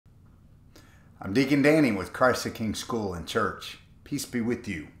I'm Deacon Danny with Christ the King School and Church. Peace be with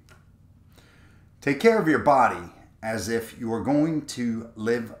you. Take care of your body as if you are going to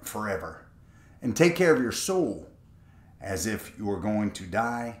live forever, and take care of your soul as if you are going to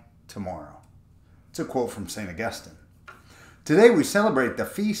die tomorrow. It's a quote from St. Augustine. Today we celebrate the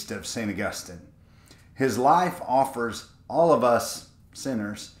feast of St. Augustine. His life offers all of us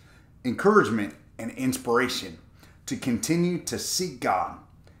sinners encouragement and inspiration to continue to seek God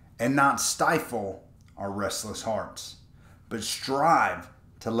and not stifle our restless hearts, but strive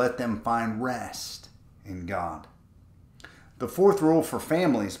to let them find rest in God. The fourth rule for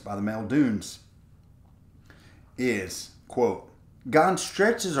families by the Muldoons is, quote, God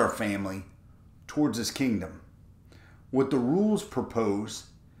stretches our family towards his kingdom. What the rules propose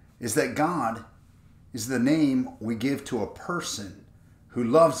is that God is the name we give to a person who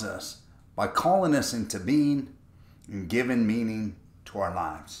loves us by calling us into being and giving meaning to our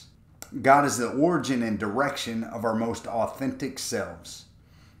lives. God is the origin and direction of our most authentic selves,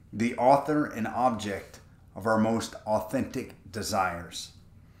 the author and object of our most authentic desires,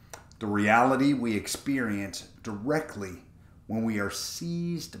 the reality we experience directly when we are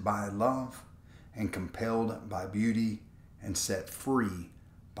seized by love and compelled by beauty and set free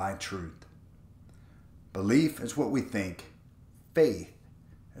by truth. Belief is what we think, faith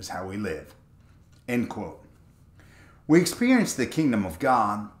is how we live. End quote. We experience the kingdom of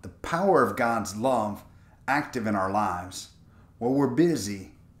God, the power of God's love active in our lives, while we're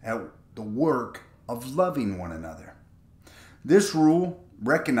busy at the work of loving one another. This rule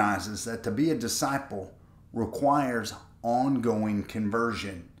recognizes that to be a disciple requires ongoing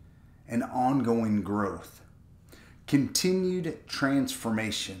conversion and ongoing growth, continued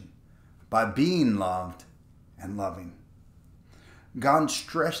transformation by being loved and loving. God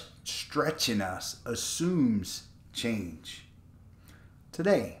stretching us assumes change.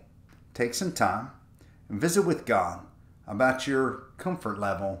 Today, take some time and visit with God about your comfort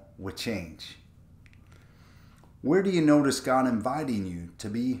level with change. Where do you notice God inviting you to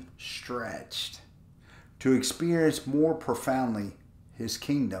be stretched, to experience more profoundly his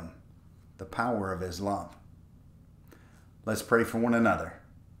kingdom, the power of his love? Let's pray for one another.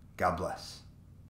 God bless.